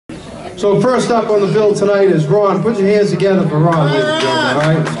So first up on the bill tonight is Ron. Put your hands together for Ron, ladies and gentlemen, all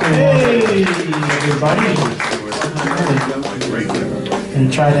right? Hey, everybody.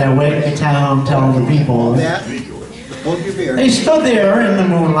 And try to wake the town, tell the people. They stood there in the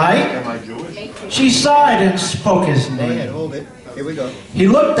moonlight. She sighed and spoke his name. He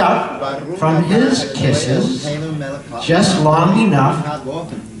looked up from his kisses just long enough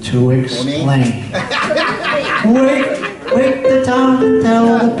to explain. Wake the town and tell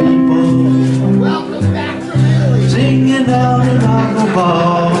the people. Singing down and on the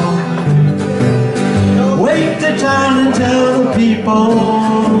ball. Wake the town and tell the people.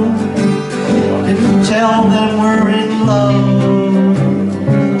 And tell them we're in love.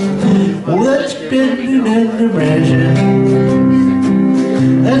 Let's spend an intermission.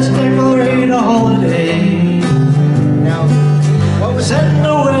 Let's decorate a holiday. Send a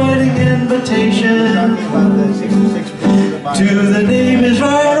wedding invitation to the neighbors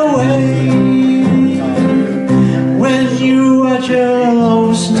right away. When you are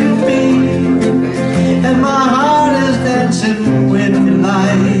close to me and my heart is dancing with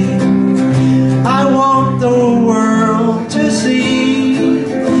delight, I want the world to see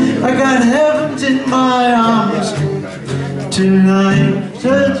I got heavens in my arms tonight.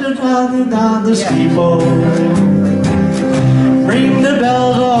 Down the steeple, ring the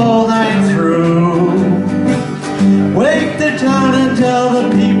bells all night through. Wake the town and tell the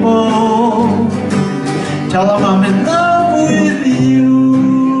people. Tell them I'm in love with you.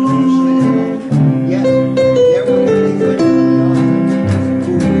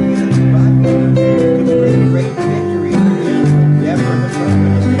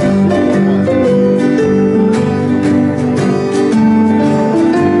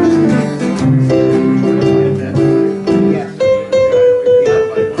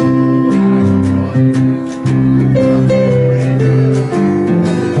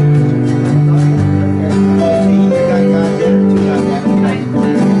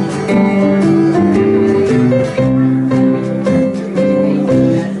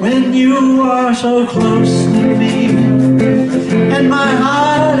 So close to me, and my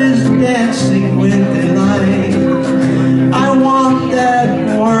heart is dancing with delight. I want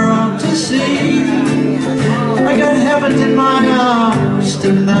that world to see I got heaven in my arms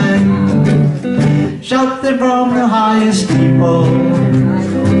tonight. Shout them from the highest steeple,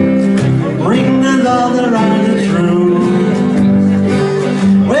 ring the bell that riding through.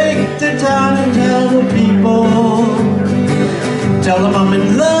 Wake the town and tell the people. Tell them I'm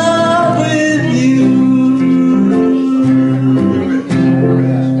in love.